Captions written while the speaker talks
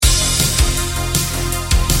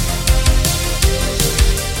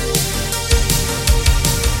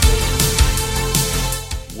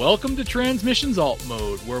Welcome to Transmissions Alt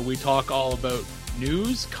Mode, where we talk all about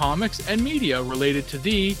news, comics, and media related to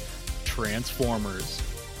the Transformers.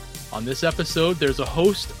 On this episode, there's a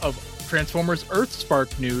host of Transformers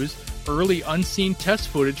Earthspark news, early unseen test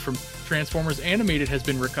footage from Transformers Animated has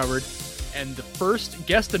been recovered, and the first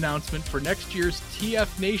guest announcement for next year's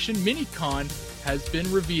TF Nation Minicon has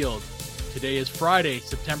been revealed. Today is Friday,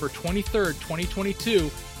 September 23rd,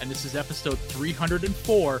 2022, and this is episode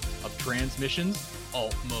 304 of Transmissions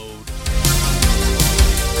Alt Mode.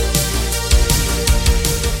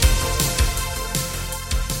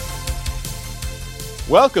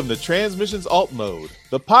 Welcome to Transmissions Alt Mode,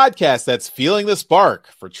 the podcast that's feeling the spark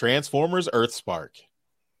for Transformers Earthspark.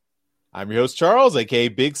 I'm your host, Charles, aka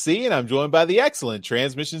Big C, and I'm joined by the excellent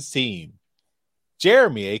Transmissions team.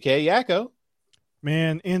 Jeremy, aka Yakko.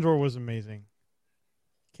 Man, Andor was amazing.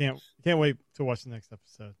 Can't wait to watch the next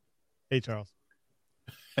episode. Hey, Charles.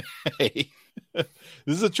 Hey, this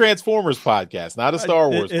is a Transformers podcast, not a Star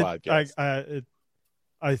Wars podcast.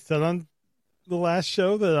 I said on the last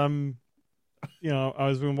show that I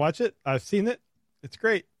was going to watch it. I've seen it. It's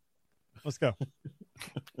great. Let's go.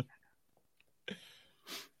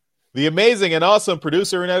 The amazing and awesome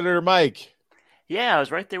producer and editor, Mike. Yeah, I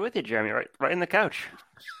was right there with you, Jeremy, right in the couch.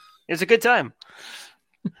 It was a good time.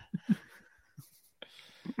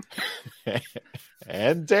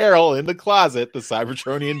 And Daryl in the closet, the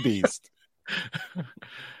Cybertronian beast.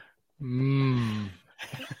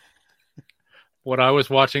 What I was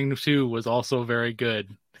watching too was also very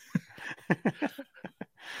good.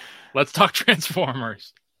 Let's talk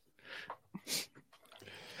Transformers.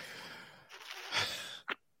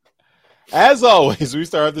 As always, we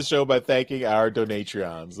start the show by thanking our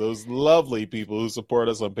Donatreons, those lovely people who support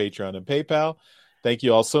us on Patreon and PayPal. Thank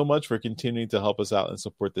you all so much for continuing to help us out and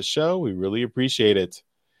support the show. We really appreciate it.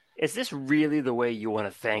 Is this really the way you want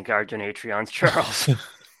to thank our Donatreons, Charles?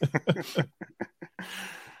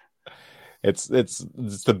 It's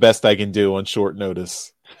the best I can do on short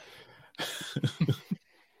notice.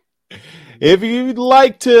 If you'd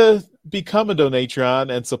like to become a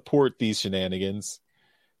Donatron and support these shenanigans,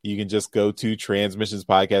 you can just go to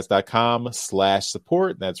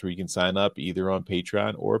transmissionspodcast.com/support. That's where you can sign up either on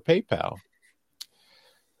Patreon or PayPal.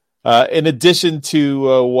 In addition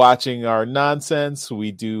to watching our nonsense,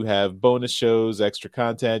 we do have bonus shows, extra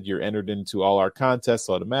content. You're entered into all our contests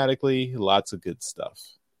automatically. Lots of good stuff.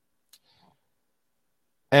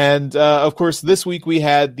 And, of course, this week we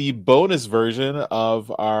had the bonus version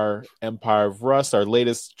of our Empire of Rust, our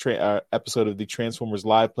latest episode of the Transformers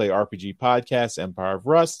Live Play RPG podcast, Empire of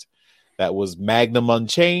Rust. That was Magnum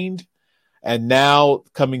Unchained. And now,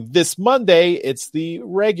 coming this Monday, it's the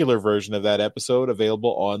regular version of that episode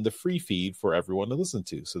available on the free feed for everyone to listen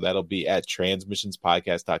to. So that'll be at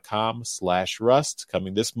transmissionspodcast.com/rust.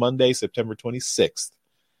 Coming this Monday, September 26th.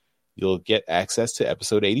 You'll get access to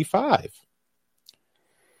episode 85.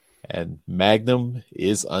 And Magnum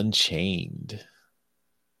is Unchained.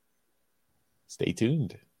 Stay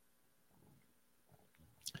tuned.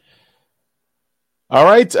 All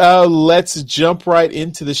right, let's jump right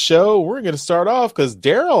into the show. We're going to start off because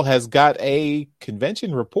Daryl has got a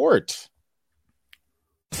convention report.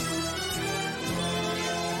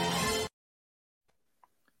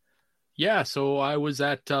 Yeah, so I was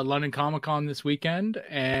at London Comic Con this weekend,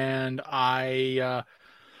 and I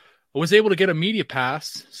was able to get a media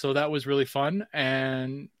pass, so that was really fun.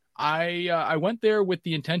 And I went there with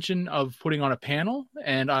the intention of putting on a panel,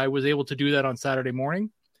 and I was able to do that on Saturday morning.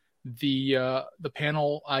 The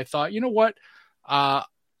panel, I thought, you know what?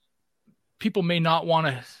 People may not want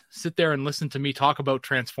to sit there and listen to me talk about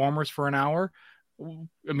Transformers for an hour.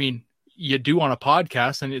 I mean, you do on a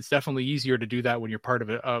podcast, and it's definitely easier to do that when you're part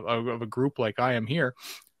of a group like I am here.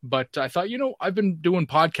 But I thought, I've been doing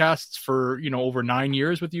podcasts for, over 9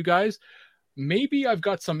 years with you guys. Maybe I've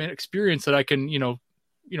got some experience that I can,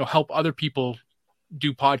 help other people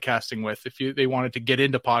do podcasting with if they wanted to get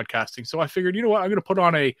into podcasting. So I figured, I'm going to put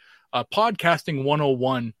on a podcasting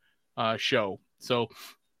 101 show. So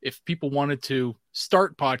if people wanted to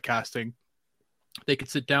start podcasting, they could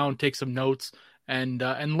sit down, take some notes, and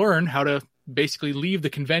learn how to basically leave the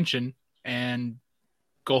convention and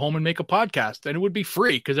go home and make a podcast. And it would be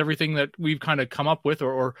free because everything that we've kind of come up with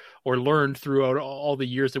or learned throughout all the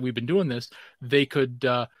years that we've been doing this, they could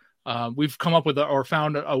we've come up with or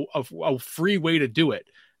found a free way to do it.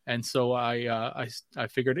 And so I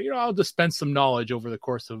figured, I'll dispense some knowledge over the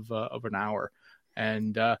course of an hour.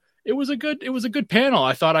 And it was a good panel.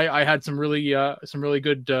 I thought I had some really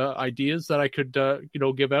good ideas that I could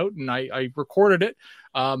give out, and I recorded it.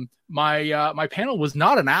 My panel was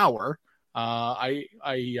not an hour. I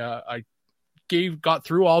got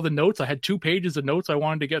through all the notes. I had 2 pages of notes I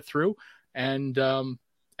wanted to get through, and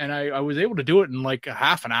I was able to do it in like a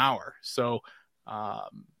half an hour. So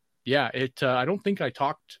yeah, I don't think I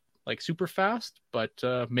talked like super fast, but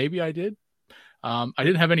maybe I did. I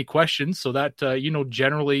didn't have any questions, so that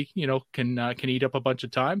generally can eat up a bunch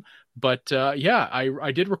of time. But yeah,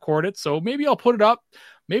 I did record it, so maybe I'll put it up.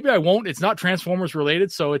 Maybe I won't. It's not Transformers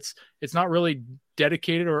related, so it's not really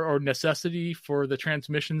dedicated or necessity for the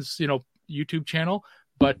Transmissions YouTube channel.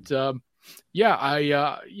 But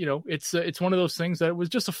yeah, it's one of those things that it was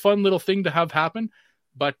just a fun little thing to have happen.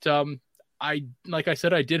 But like I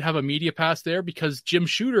said, I did have a media pass there because Jim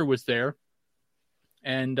Shooter was there.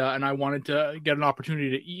 And I wanted to get an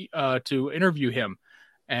opportunity to interview him,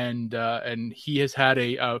 and he has had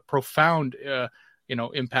a profound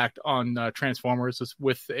impact on Transformers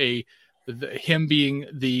with him being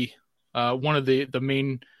the one of the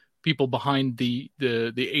main people behind the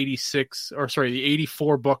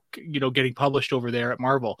 84 book getting published over there at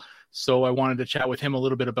Marvel. So I wanted to chat with him a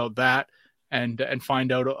little bit about that and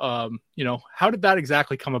find out how did that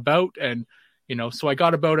exactly come about. And so I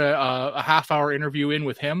got about a half-hour interview in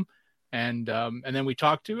with him, and then we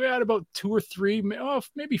talked to about 2 or 3,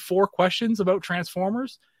 maybe 4 questions about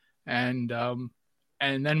Transformers, and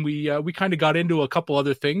then we kind of got into a couple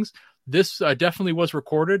other things. This definitely was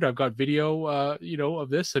recorded. I've got video, of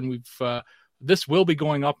this, and this will be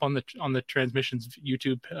going up on the Transmissions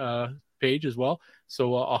YouTube page as well.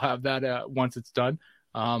 So I'll have that once it's done.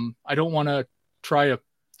 I don't want to try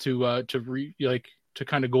to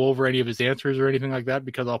kind of go over any of his answers or anything like that,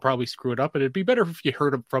 because I'll probably screw it up, and it'd be better if you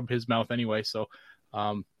heard it from his mouth anyway. So,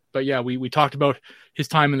 but yeah, we talked about his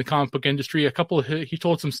time in the comic book industry. He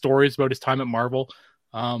told some stories about his time at Marvel.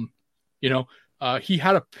 He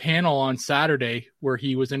had a panel on Saturday where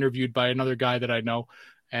he was interviewed by another guy that I know,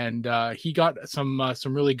 and he got some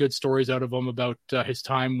really good stories out of him about his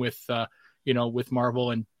time with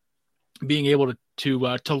Marvel, and being able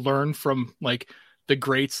to learn from like the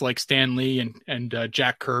greats like Stan Lee and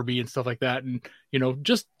Jack Kirby and stuff like that. And,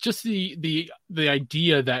 just the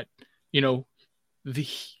idea that,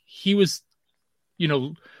 he was,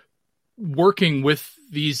 working with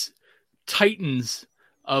these titans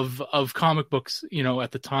of comic books,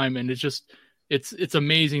 at the time. And it's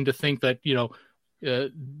amazing to think that,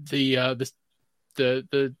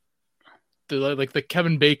 the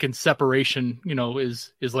Kevin Bacon separation,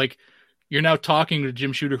 is like, you're now talking to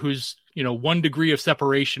Jim Shooter, who's, 1 degree of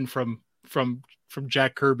separation from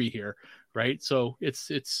Jack Kirby here. Right. So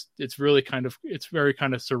it's really it's very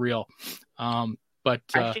kind of surreal. But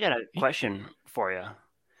I actually got a question for you.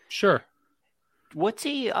 Sure. What's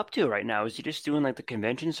he up to right now? Is he just doing like the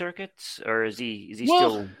convention circuits, or is he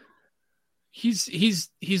well, still?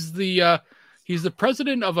 He's the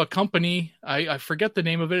president of a company. I forget the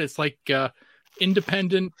name of it. It's like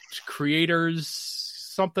Independent Creators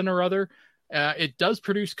something or other. It does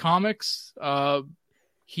produce comics.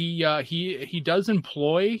 He does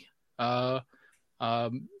employ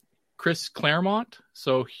Chris Claremont,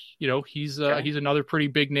 so he's another pretty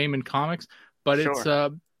big name in comics. But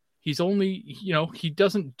sure. He's only he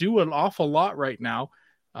doesn't do an awful lot right now.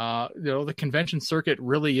 The convention circuit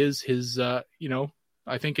really is his I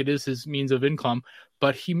think it is his means of income.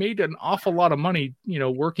 But he made an awful lot of money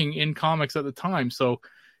working in comics at the time. So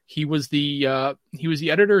he was the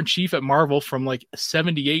editor in chief at Marvel from like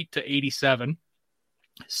 78 to 87.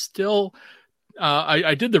 Still,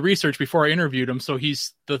 I did the research before I interviewed him. So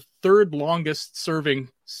he's the 3rd longest serving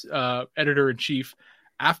editor in chief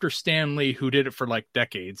after Stan Lee, who did it for like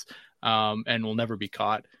decades and will never be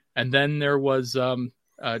caught. And then there was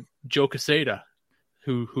Joe Quesada,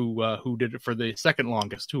 who did it for the 2nd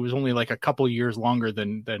longest, who was only like a couple years longer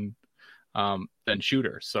than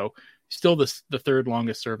Shooter. So still the 3rd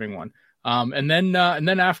longest serving one. And then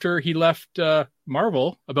after he left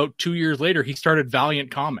Marvel, about 2 years later, he started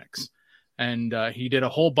Valiant Comics, and he did a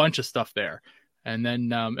whole bunch of stuff there. And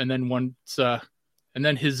then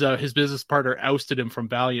his business partner ousted him from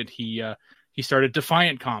Valiant. He started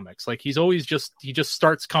Defiant Comics. Like he just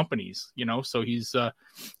starts companies, So he's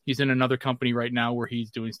in another company right now where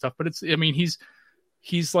he's doing stuff. But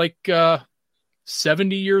he's like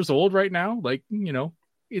 70 years old right now. Like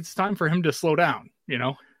it's time for him to slow down,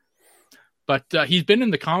 But he's been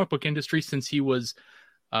in the comic book industry since he was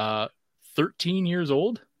 13 years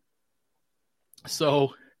old.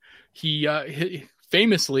 So he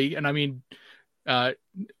famously, and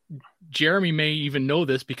Jeremy may even know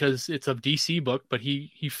this because it's a DC book, but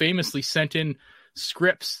he famously sent in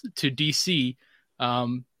scripts to DC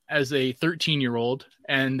as a 13-year-old,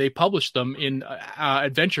 and they published them in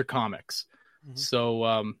Adventure Comics. Mm-hmm.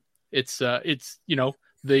 So it's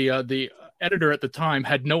the editor at the time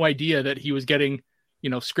had no idea that he was getting,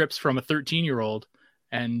 scripts from a 13-year-old.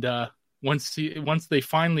 And once they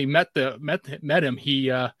finally met him,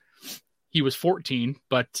 he was 14,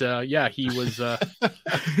 but he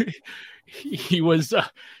was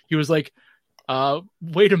he was like,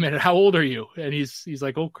 wait a minute, how old are you? And he's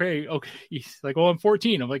like, okay. He's like, oh, I'm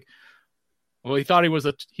 14. I'm like, well, he thought he was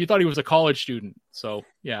a college student. So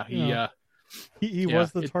yeah, he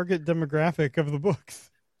was the target demographic of the books.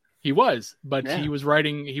 He was, but he was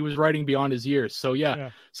writing beyond his years. So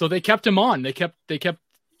yeah. So they kept him on. He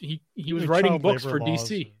was writing books for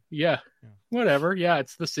DC. Yeah. Whatever. Yeah.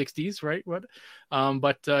 It's the 60s, right? What?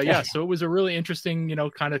 So it was a really interesting,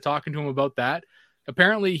 kind of talking to him about that.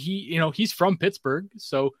 Apparently he's from Pittsburgh.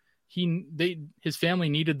 So his family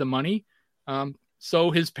needed the money.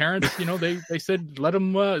 So his parents, they said, let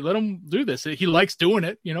him do this. He likes doing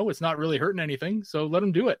it. It's not really hurting anything. So let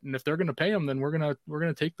him do it. And if they're going to pay him, then we're going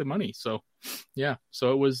to take the money. So yeah.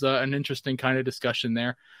 So it was an interesting kind of discussion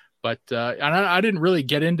there. But and I didn't really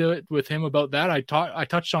get into it with him about that. I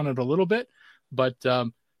touched on it a little bit, but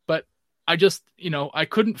I just, I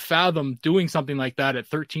couldn't fathom doing something like that at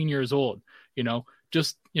 13 years old,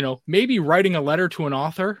 maybe writing a letter to an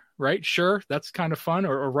author, right? Sure. That's kind of fun.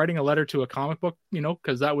 Or writing a letter to a comic book,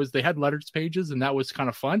 cause they had letters pages and that was kind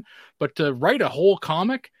of fun, but to write a whole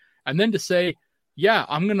comic and then to say, yeah,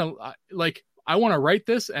 I'm going to I want to write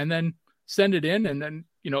this and then send it in and then,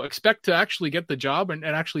 expect to actually get the job and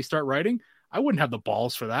actually start writing. I wouldn't have the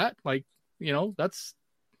balls for that. That's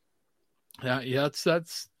that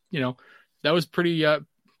was pretty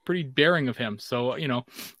daring of him. So,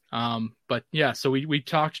 but yeah, so we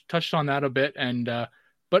touched on that a bit and,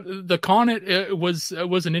 but the con, it was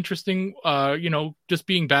an interesting, just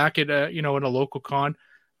being back at at a local con.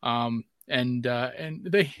 And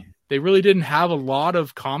they really didn't have a lot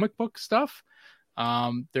of comic book stuff.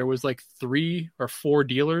 There was like 3 or 4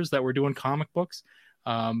 dealers that were doing comic books.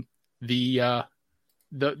 The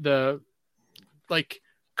like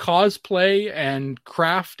cosplay and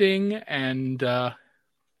crafting and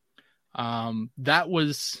that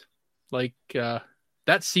was like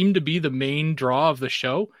that seemed to be the main draw of the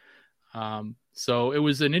show. So it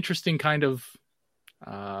was an interesting kind of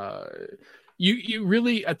you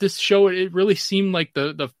really at this show it really seemed like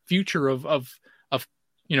the future of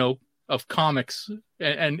comics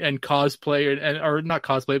and cosplay or not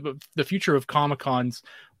cosplay, but the future of Comic-Cons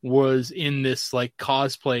was in this like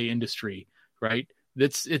cosplay industry, right?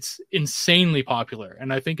 It's insanely popular.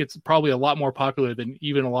 And I think it's probably a lot more popular than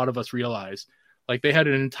even a lot of us realize. Like they had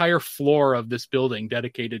an entire floor of this building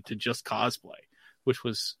dedicated to just cosplay, which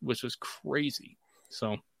was crazy.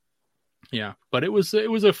 So yeah, but it was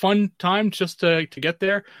a fun time just to get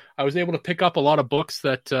there. I was able to pick up a lot of books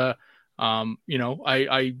that,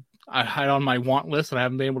 I had on my want list and I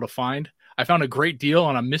haven't been able to find. I found a great deal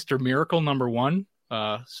on a Mr. Miracle #1.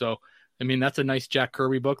 So, I mean, that's a nice Jack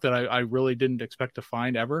Kirby book that I really didn't expect to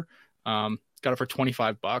find ever. Got it for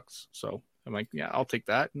 $25. So I'm like, yeah, I'll take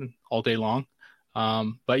that all day long.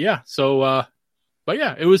 But yeah,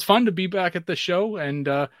 it was fun to be back at the show. And,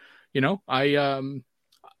 I'll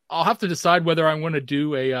have to decide whether I'm going to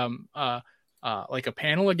do like a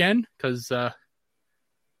panel again. Cause,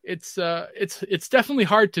 it's definitely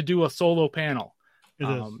hard to do a solo panel. It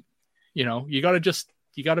is. You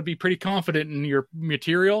got to be pretty confident in your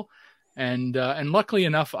material. And luckily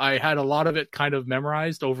enough, I had a lot of it kind of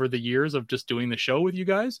memorized over the years of just doing the show with you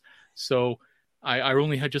guys. So I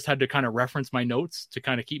only had to kind of reference my notes to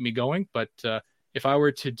kind of keep me going. But if I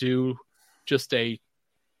were to do just a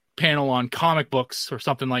panel on comic books or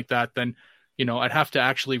something like that, then, I'd have to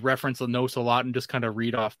actually reference the notes a lot and just kind of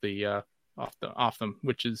read off them,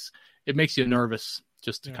 which it makes you nervous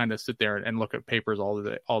just to kind of sit there and look at papers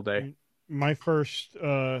all day. My first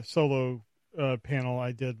solo panel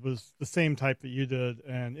I did was the same type that you did,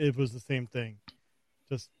 and it was the same thing.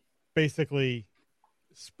 Just basically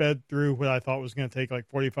sped through what I thought was going to take like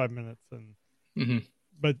 45 minutes, and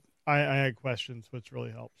but I had questions, which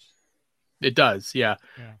really helps. It does, yeah.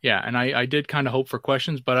 And I did kind of hope for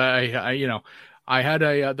questions, but I had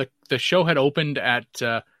the show had opened at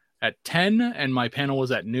 10, and my panel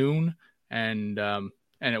was at noon, and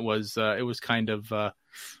it was kind of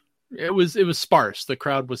it was sparse. The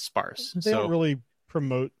crowd was sparse. They don't really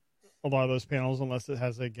promote a lot of those panels unless it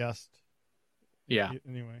has a guest. Yeah.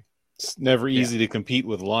 Anyway, it's never easy to compete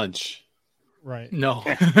with lunch. Right. No,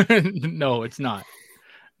 no, it's not.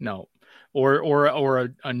 No, or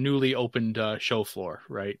a newly opened show floor.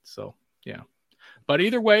 Right. So yeah, but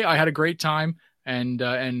either way, I had a great time, and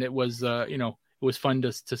it was it was fun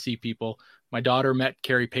to see people. My daughter met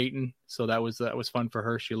Carrie Payton, so that was fun for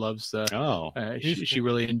her. She loves. She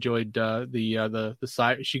really enjoyed the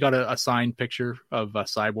side. She got a signed picture of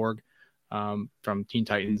Cyborg from Teen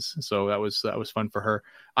Titans, so that was fun for her.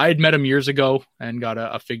 I had met him years ago and got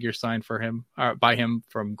a figure signed for him by him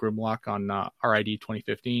from Grimlock on RID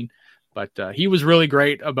 2015. But he was really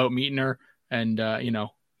great about meeting her, and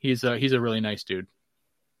he's a really nice dude.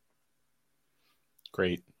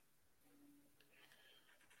 Great.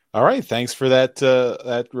 All right, thanks for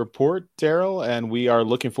that report, Daryl, and we are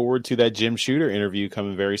looking forward to that Jim Shooter interview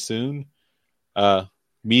coming very soon.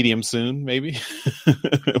 Medium soon, maybe.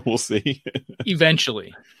 We'll see.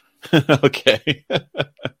 Eventually. Okay.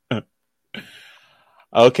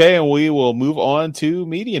 Okay, and we will move on to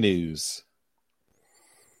media news.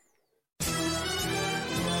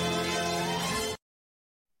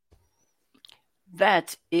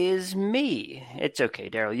 That is me. It's okay,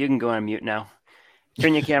 Daryl. You can go on mute now.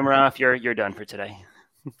 Turn your camera off. You're done for today.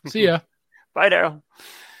 See ya. Bye, Daryl.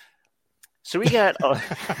 So we got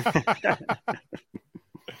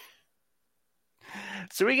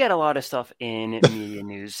a lot of stuff in media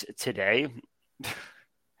news today.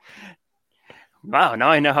 Wow, now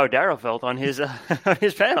I know how Daryl felt on his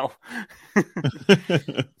panel.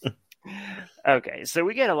 Okay, so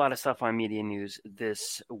we get a lot of stuff on media news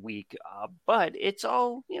this week, but it's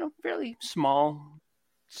all fairly small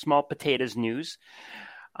potatoes news.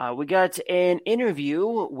 We got an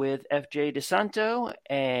interview with FJ DeSanto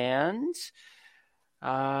and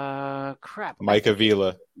Mike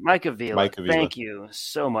Avila. Mike Avila. Thank you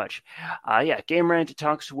so much. Game Rant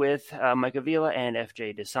talks with Mike Avila and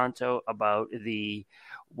FJ DeSanto about the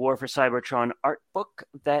War for Cybertron art book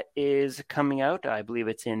that is coming out. I believe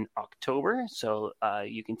it's in October, so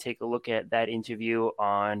you can take a look at that interview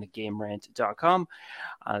on GameRant.com.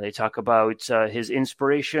 They talk about his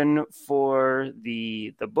inspiration for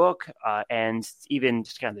the book and even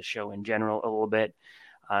just kind of the show in general a little bit.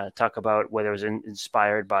 Talk about whether it was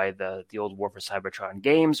inspired by the old War for Cybertron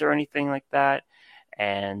games or anything like that,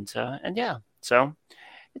 and yeah, so.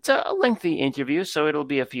 It's a lengthy interview, so it'll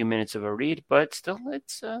be a few minutes of a read, but still,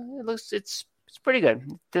 it's pretty good.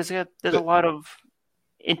 There's a lot of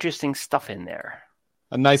interesting stuff in there.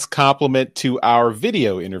 A nice compliment to our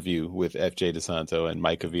video interview with FJ DeSanto and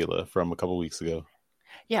Mike Avila from a couple weeks ago.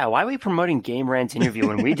 Yeah, why are we promoting Game Rant's interview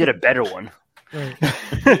when we did a better one? Right.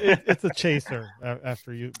 It's a chaser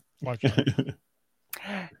after you watch it.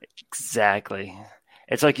 Exactly.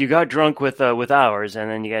 It's like you got drunk with ours, and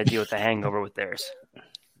then you got to deal with the hangover with theirs.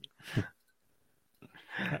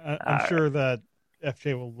 I'm sure that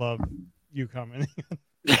FJ will love you commenting.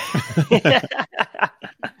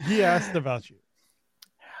 He asked about you.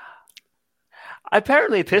 I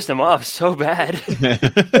apparently pissed him off so bad.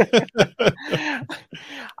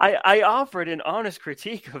 I offered an honest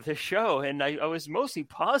critique of the show, and I was mostly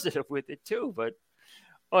positive with it too, but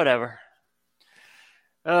whatever.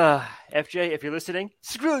 FJ, if you're listening,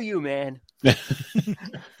 screw you, man.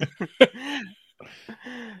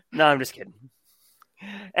 No, I'm just kidding.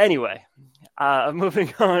 Anyway,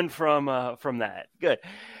 moving on from that. Good.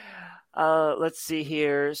 Let's see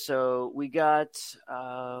here. So we got,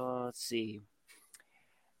 let's see.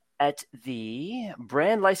 At the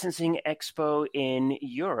Brand Licensing Expo in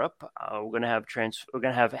Europe, we're gonna have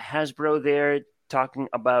Hasbro there talking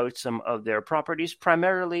about some of their properties,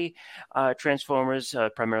 primarily Transformers,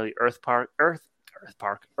 primarily Earthspark,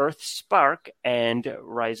 and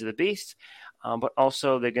Rise of the Beast. But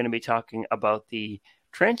also they're going to be talking about the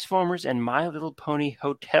Transformers and My Little Pony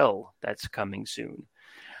Hotel that's coming soon.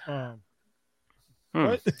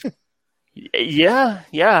 What? Yeah.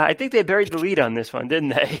 I think they buried the lead on this one, didn't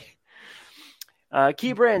they?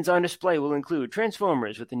 Key brands on display will include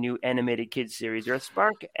Transformers with the new animated kids series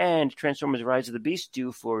Earthspark and Transformers Rise of the Beast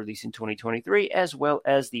due for release in 2023, as well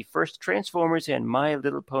as the first Transformers and My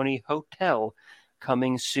Little Pony Hotel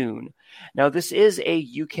coming soon. Now, this is a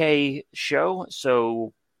UK show,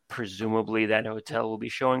 so presumably that hotel will be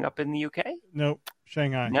showing up in the UK? Nope,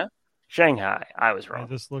 Shanghai. No? Shanghai. I was wrong. I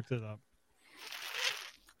just looked it up.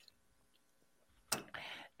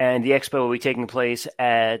 And the expo will be taking place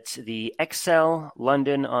at the Excel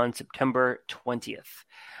London on September 20th.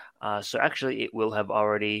 So actually, it will have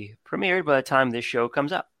already premiered by the time this show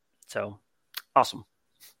comes up. So, awesome.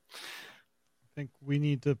 I think we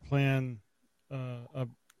need to plan a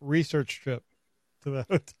research trip to the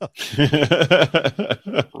hotel.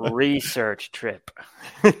 Research trip.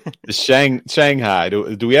 Shanghai.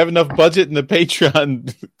 Do we have enough budget in the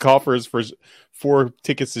Patreon coffers for 4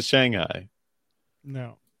 tickets to Shanghai?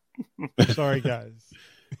 No. Sorry, guys.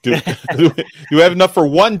 Do we have enough for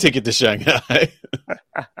 1 ticket to Shanghai?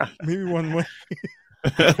 Maybe one way.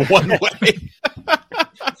 One way.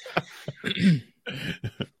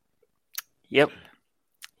 Yep.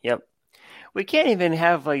 We can't even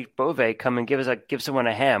have like Bove come and give someone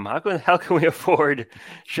a ham. How can we afford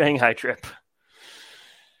Shanghai Trip?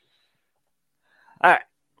 All right.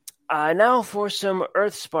 Now for some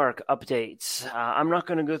Earthspark updates. I'm not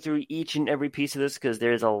going to go through each and every piece of this because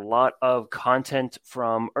there's a lot of content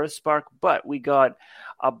from Earthspark, but we got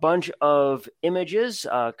a bunch of images,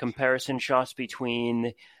 comparison shots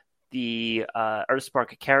between the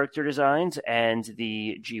Earthspark character designs and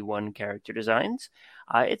the G1 character designs.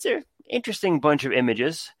 It's an interesting bunch of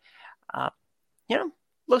images.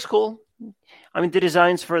 Looks cool. I mean, the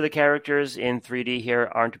designs for the characters in 3D here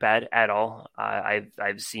aren't bad at all.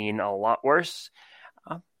 I've seen a lot worse,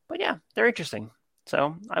 but yeah, they're interesting.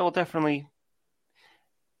 So I will definitely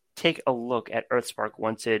take a look at Earthspark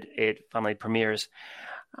once it finally premieres.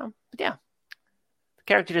 But yeah, the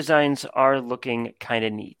character designs are looking kind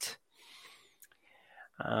of neat.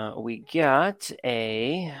 We got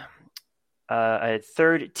a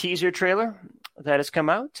third teaser trailer that has come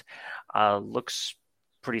out. Looks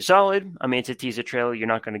pretty solid. I mean, it's a teaser trailer. You're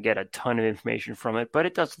not going to get a ton of information from it, but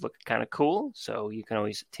it does look kind of cool. So you can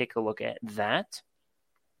always take a look at that.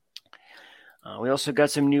 We also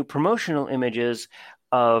got some new promotional images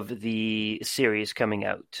of the series coming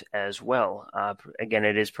out as well. Again,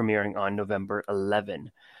 it is premiering on November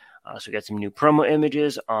 11. So we got some new promo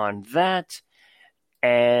images on that.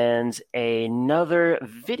 And another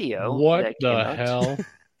video. What the hell?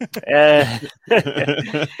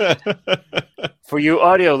 For you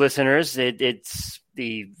audio listeners, it's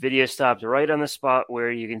the video stopped right on the spot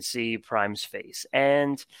where you can see Prime's face.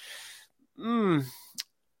 And I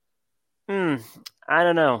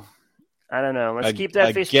don't know. Let's keep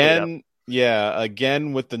that faceplate up. Yeah,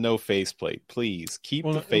 again with the no faceplate. Please keep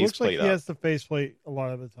the faceplate it looks like up. He has the faceplate a lot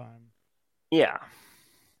of the time. Yeah.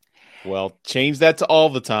 Well, change that to all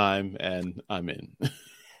the time, and I'm in.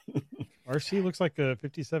 RC looks like a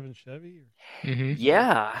 57 Chevy. Mm-hmm.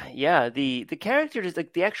 Yeah. The characters,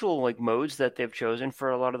 like the actual like modes that they've chosen for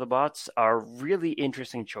a lot of the bots, are really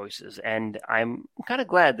interesting choices, and I'm kind of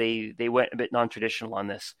glad they went a bit non-traditional on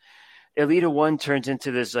this. Elita 1 turns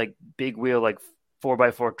into this like big wheel like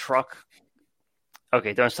 4x4 truck.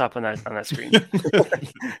 Okay, don't stop on that screen.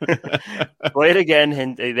 Play it again,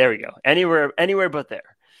 and there we go. Anywhere but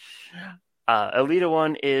there. Elita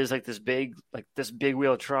 1 is like this big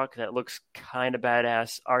wheel truck that looks kind of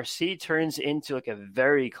badass. RC turns into like a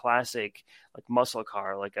very classic like muscle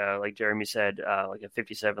car, like Jeremy said, like a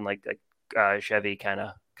 57 Chevy kind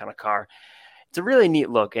of car. It's a really neat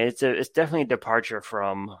look, and it's definitely a departure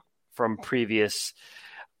from previous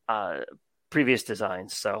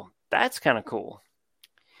designs. So that's kind of cool.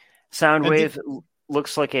 Soundwave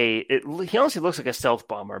looks like he honestly looks like a stealth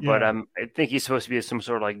bomber, yeah. But I think he's supposed to be some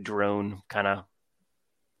sort of like drone kind of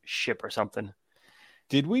ship or something.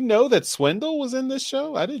 Did we know that Swindle was in this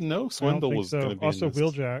show? I didn't know Swindle was going to be also in this.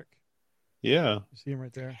 Wheeljack. Yeah. You see him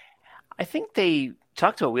right there. I think they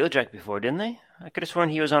talked about Wheeljack before, didn't they? I could have sworn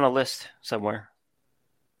he was on a list somewhere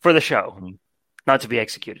for the show, not to be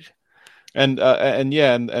executed. And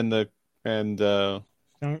the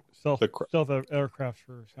stealth aircraft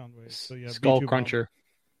for Soundwave. So yeah, Skull Cruncher.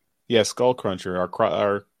 Yeah, Skull Cruncher, our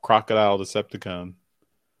crocodile Decepticon.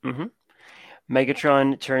 Mm-hmm.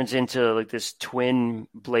 Megatron turns into like this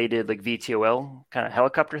twin-bladed like VTOL kind of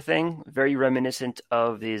helicopter thing, very reminiscent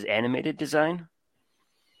of his animated design.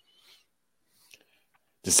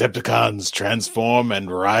 Decepticons transform and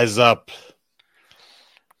rise up.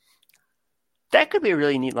 That could be a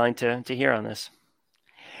really neat line to hear on this.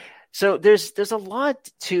 So there's a lot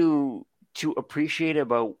to appreciate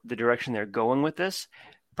about the direction they're going with this.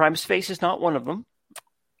 Prime's face is not one of them.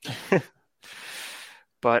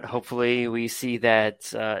 But hopefully we see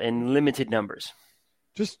that in limited numbers.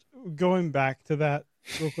 Just going back to that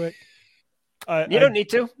real quick. You don't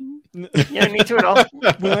need to. You don't need to at all.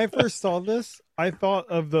 When I first saw this, I thought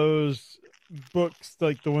of those books,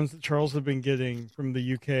 like the ones that Charles had been getting from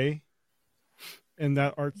the UK in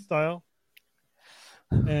that art style.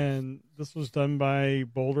 And this was done by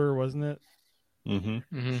Boulder, wasn't it? Mm-hmm.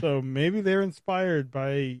 Mm-hmm. So maybe they're inspired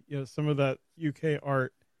by some of that UK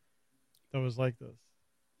art that was like this.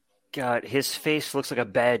 God, his face looks like a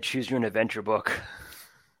bad Choose Your Own Adventure book.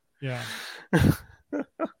 Yeah.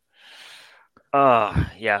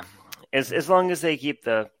 Yeah. As long as they keep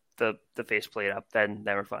the faceplate up, then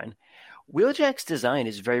we're fine. Wheeljack's design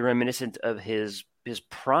is very reminiscent of his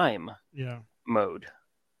Prime mode.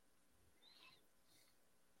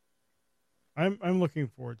 I'm looking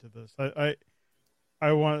forward to this.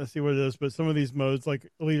 I want to see what it is, but some of these modes like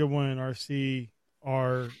Elita 1 and RC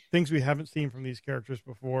are things we haven't seen from these characters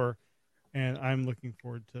before, and I'm looking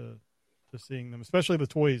forward to seeing them, especially the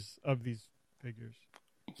toys of these figures.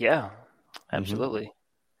 Yeah, absolutely.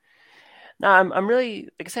 No, I'm really,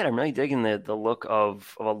 like I said, I'm really digging the look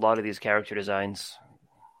of a lot of these character designs.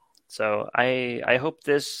 So I hope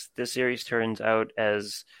this series turns out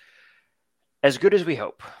as good as we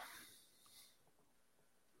hope.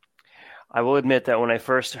 I will admit that when I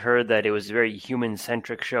first heard that it was a very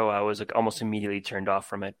human-centric show, I was like almost immediately turned off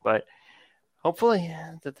from it. But hopefully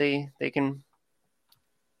that they can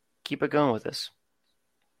keep it going with this.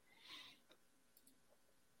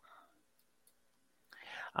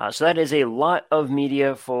 So that is a lot of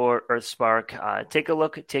media for EarthSpark. Take a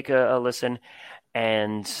look, take a listen,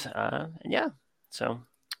 and yeah. So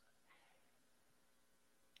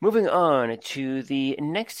moving on to the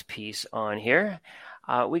next piece on here.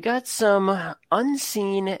 We got some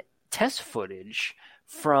unseen test footage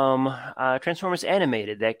from Transformers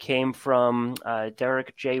Animated that came from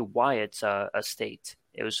Derek J. Wyatt's estate.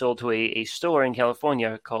 It was sold to a store in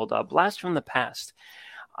California called Blast from the Past.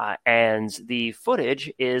 And the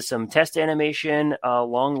footage is some test animation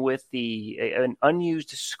along with an unused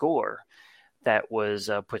score that was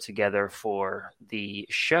put together for the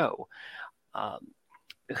show.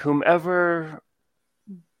 Whomever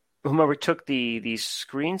took these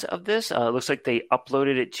screens of this, looks like they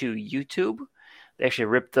uploaded it to YouTube. They actually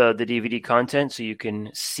ripped the DVD content so you can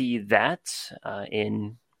see that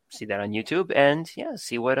on YouTube, and yeah,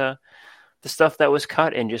 see what the stuff that was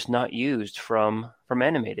cut and just not used from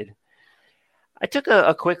Animated. I took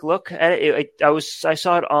a quick look at it. I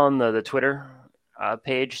saw it on the Twitter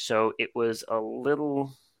page, so it was a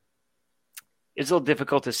little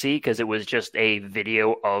difficult to see because it was just a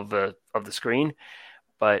video of the screen.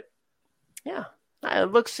 But yeah,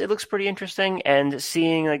 it looks pretty interesting, and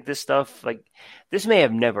seeing like this stuff, like this may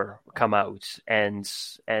have never come out, and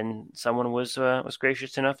someone was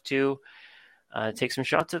gracious enough to take some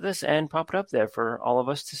shots of this and pop it up there for all of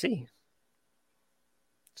us to see.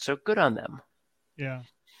 So good on them. Yeah.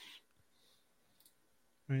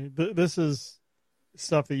 I mean, this is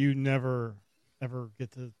stuff that you never ever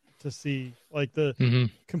get to see. Like the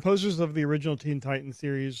composers of the original Teen Titans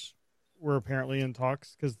series were apparently in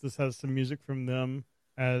talks because this has some music from them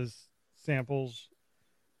as samples.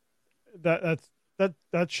 That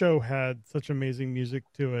show had such amazing music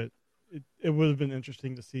to it. It would have been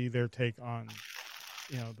interesting to see their take on,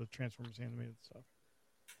 the Transformers animated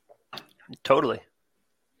stuff. Totally.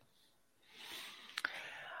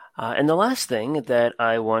 And the last thing that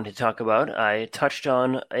I want to talk about, I touched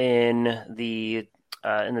on in the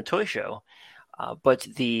toy show, but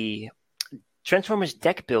the Transformers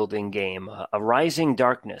deck building game, A Rising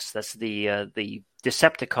Darkness. That's the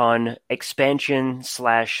Decepticon expansion /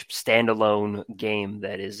 standalone game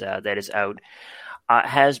that is out.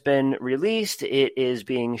 Has been released. It is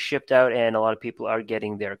being shipped out, and a lot of people are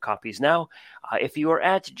getting their copies now. If you were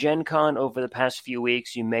at Gen Con over the past few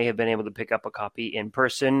weeks, you may have been able to pick up a copy in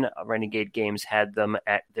person. Renegade Games had them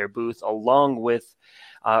at their booth, along with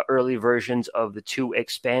early versions of the 2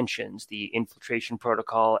 expansions, the Infiltration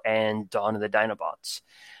Protocol and Dawn of the Dinobots.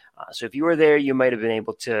 So if you were there, you might have been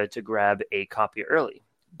able to grab a copy early.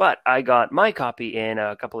 But I got my copy in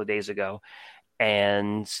a couple of days ago,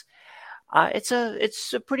 and it's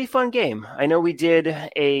a pretty fun game. I know we did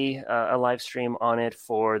a live stream on it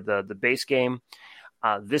for the base game.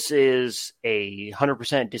 This is a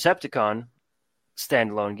 100% Decepticon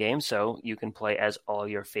standalone game, so you can play as all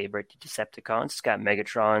your favorite Decepticons. It's got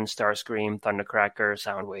Megatron, Starscream, Thundercracker,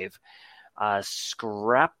 Soundwave,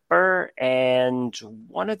 Scrapper, and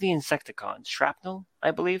one of the Insecticons, Shrapnel,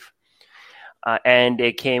 I believe. And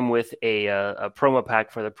it came with a promo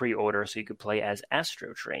pack for the pre-order, so you could play as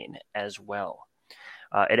Astro Train as well.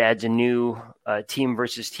 It adds a new team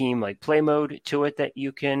versus team like play mode to it that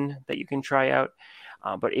you can try out.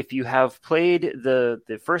 But if you have played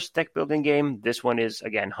the first deck building game, this one is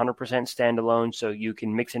again 100% standalone, so you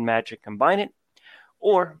can mix and match and combine it,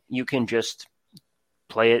 or you can just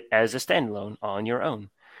play it as a standalone on your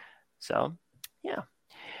own. So, yeah.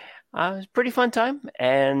 It's a pretty fun time,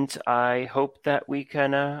 and I hope that we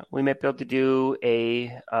may be able to do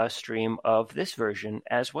a stream of this version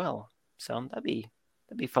as well. So that'd be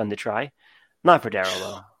fun to try. Not for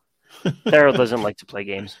Daryl though. Daryl doesn't like to play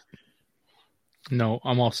games. No,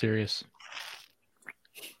 I'm all serious.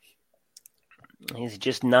 He's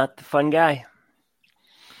just not the fun guy.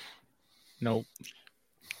 Nope.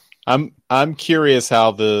 I'm curious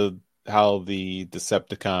how the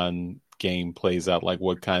Decepticon game plays out, like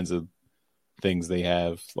what kinds of things they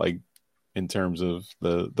have, like in terms of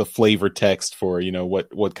the flavor text for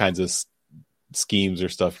what kinds of schemes or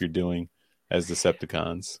stuff you're doing. as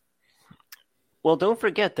Decepticons. Well, don't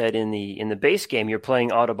forget that in the base game, you're playing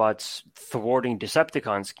Autobots thwarting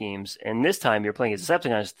Decepticon schemes, and this time you're playing as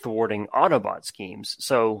Decepticons thwarting Autobot schemes.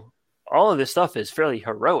 So all of this stuff is fairly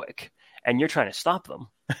heroic, and you're trying to stop them.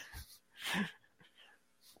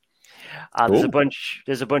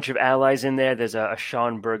 There's a bunch of allies in there. There's a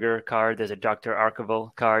Sean Berger card. There's a Dr.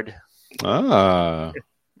 Archival card. Ah,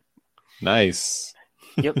 nice.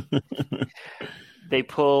 Yep. They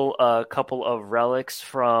pull a couple of relics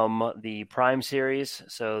from the Prime series.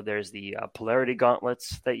 So there's the Polarity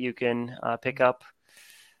Gauntlets that you can pick up.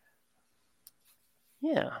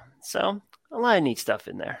 Yeah, so a lot of neat stuff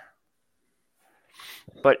in there.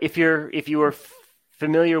 But if you are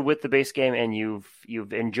familiar with the base game and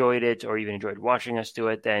you've enjoyed it or even enjoyed watching us do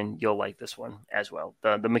it, then you'll like this one as well.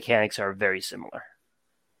 The mechanics are very similar.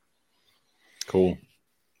 Cool.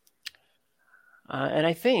 And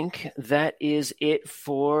I think that is it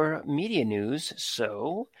for media news.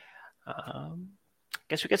 So, I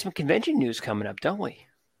guess we got some convention news coming up, don't we?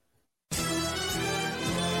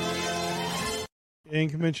 In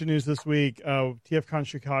convention news this week, TFCon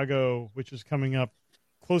Chicago, which is coming up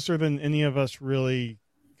closer than any of us really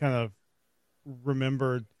kind of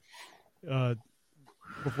remembered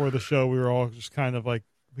before the show. We were all just kind of like,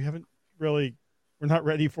 we're not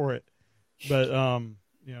ready for it. But,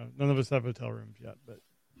 none of us have hotel rooms yet, but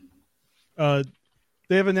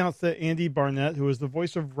they have announced that Andy Barnett, who is the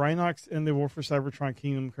voice of Rhinox in the War for Cybertron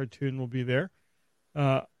Kingdom cartoon, will be there.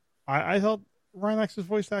 I thought Rhinox's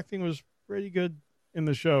voice acting was pretty good in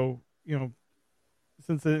the show,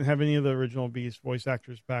 since they didn't have any of the original Beast voice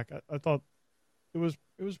actors back. I thought it was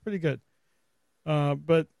pretty good.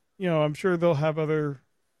 But I'm sure they'll have other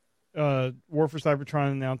War for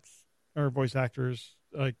Cybertron voice actors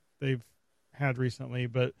like they've had recently,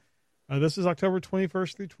 but this is October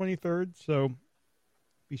 21st through 23rd, so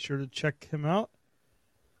be sure to check him out.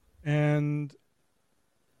 And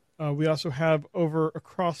we also have over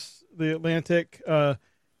across the Atlantic,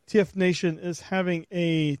 TF Nation is having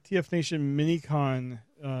a TF Nation Minicon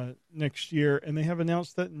next year, and they have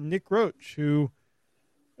announced that Nick Roach, who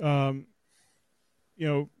wrote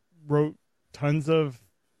tons of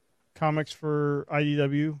comics for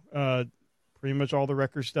IDW, pretty much all the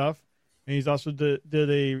Wrecker stuff. And he's also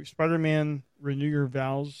did a Spider-Man Renew Your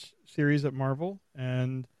Vows series at Marvel,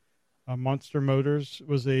 and Monster Motors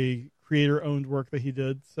was a creator-owned work that he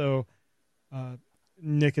did. So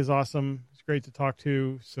Nick is awesome. He's great to talk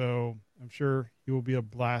to. So I'm sure he will be a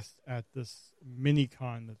blast at this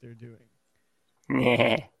mini-con that they're doing.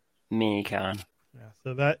 Mini-con. Yeah,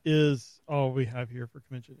 so that is all we have here for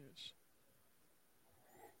convention news.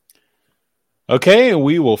 Okay,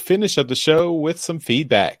 we will finish up the show with some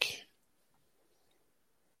feedback.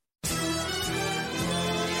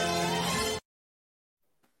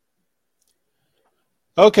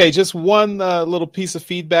 Okay, just one little piece of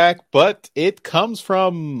feedback, but it comes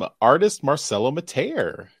from artist Marcelo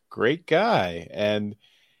Mater. Great guy. And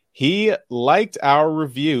he liked our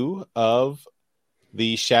review of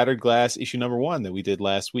the Shattered Glass issue number 1 that we did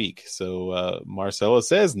last week. So Marcelo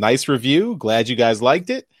says, nice review. Glad you guys liked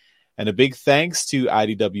it. And a big thanks to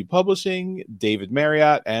IDW Publishing, David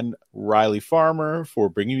Marriott, and Riley Farmer for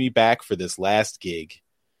bringing me back for this last gig.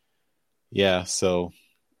 Yeah, so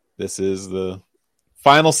this is the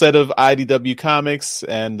final set of IDW comics,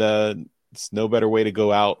 and it's no better way to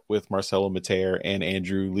go out with Marcelo Mater and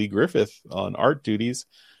Andrew Lee Griffith on art duties,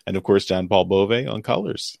 and of course John Paul Bove on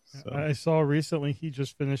colors. So. I saw recently he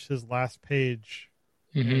just finished his last page.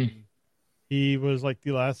 Mm-hmm. He was like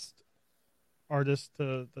the last artist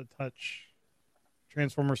to touch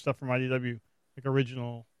Transformer stuff from IDW, like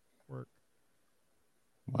original work.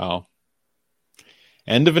 Wow.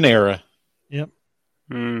 End of an era. Yep.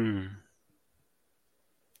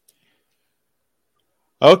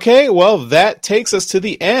 Okay, well, that takes us to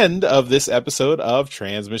the end of this episode of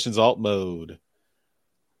Transmissions Alt Mode.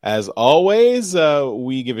 As always,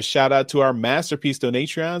 we give a shout out to our Masterpiece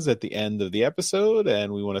Donatrons at the end of the episode,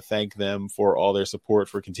 and we want to thank them for all their support,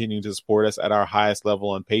 for continuing to support us at our highest level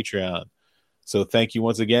on Patreon. So thank you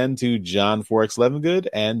once again to John 4X Levengood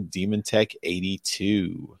and Demon Tech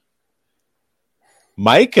 82.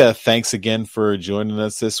 Micah, thanks again for joining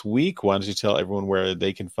us this week. Why don't you tell everyone where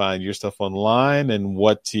they can find your stuff online and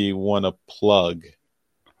what do you want to plug?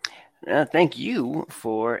 Thank you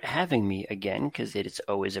for having me again, because it is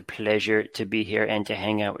always a pleasure to be here and to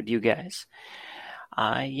hang out with you guys.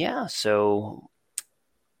 So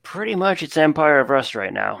pretty much it's Empire of Rust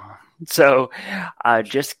right now. So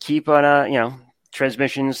just keep on,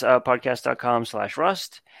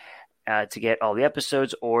 transmissionspodcast.com/Rust to get all the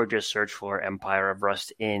episodes, or just search for Empire of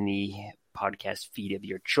Rust in the podcast feed of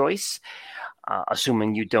your choice,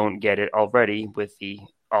 assuming you don't get it already with the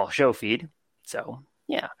all show feed. So,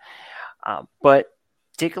 yeah. But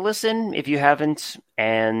take a listen if you haven't.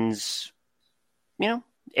 And,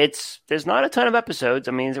 there's not a ton of episodes.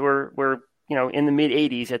 I mean, we're in the mid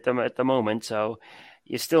 80s at the moment. So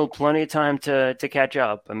you still plenty of time to catch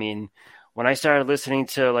up. I mean, when I started listening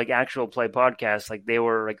to like actual play podcasts, like they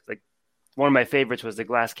were like one of my favorites was the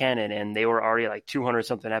Glass Cannon, and they were already like 200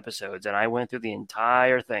 something episodes, and I went through the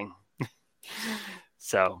entire thing.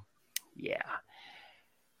 So, yeah,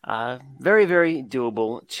 very, very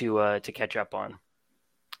doable to catch up on.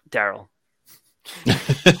 Daryl.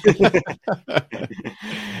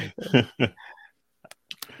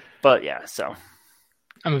 But yeah, so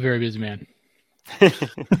I'm a very busy man.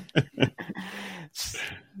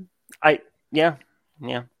 Yeah.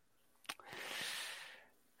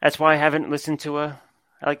 That's why I haven't listened to I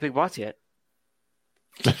Like Big Bots yet.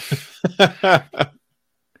 I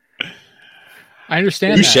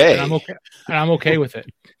understand that, and I'm okay with it.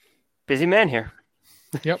 Busy man here.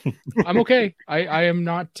 Yep, I'm okay. I am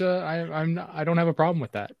not. I don't have a problem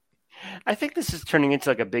with that. I think this is turning into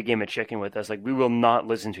like a big game of chicken with us. Like we will not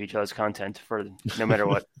listen to each other's content for no matter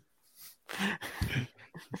what.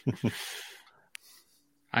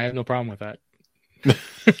 I have no problem with that.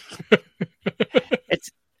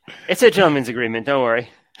 It's a gentleman's agreement. Don't worry.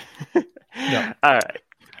 No. All right.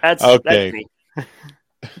 That's me.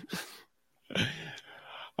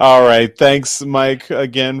 All right. Thanks, Mike,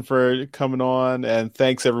 again for coming on, and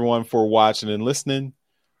thanks everyone for watching and listening.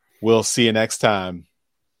 We'll see you next time.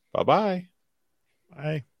 Bye-bye.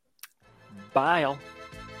 Bye. Bye, all.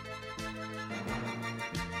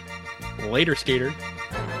 Later, skater.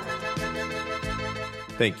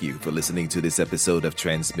 Thank you for listening to this episode of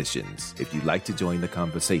Transmissions. If you'd like to join the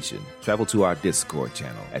conversation, travel to our Discord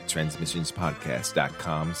channel at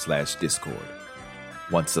transmissionspodcast.com/Discord.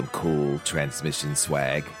 Want some cool transmission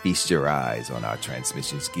swag? Feast your eyes on our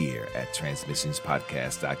transmissions gear at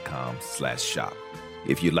transmissionspodcast.com/shop.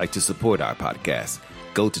 If you'd like to support our podcast,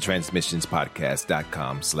 go to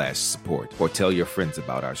transmissionspodcast.com/support or tell your friends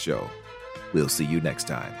about our show. We'll see you next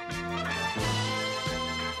time.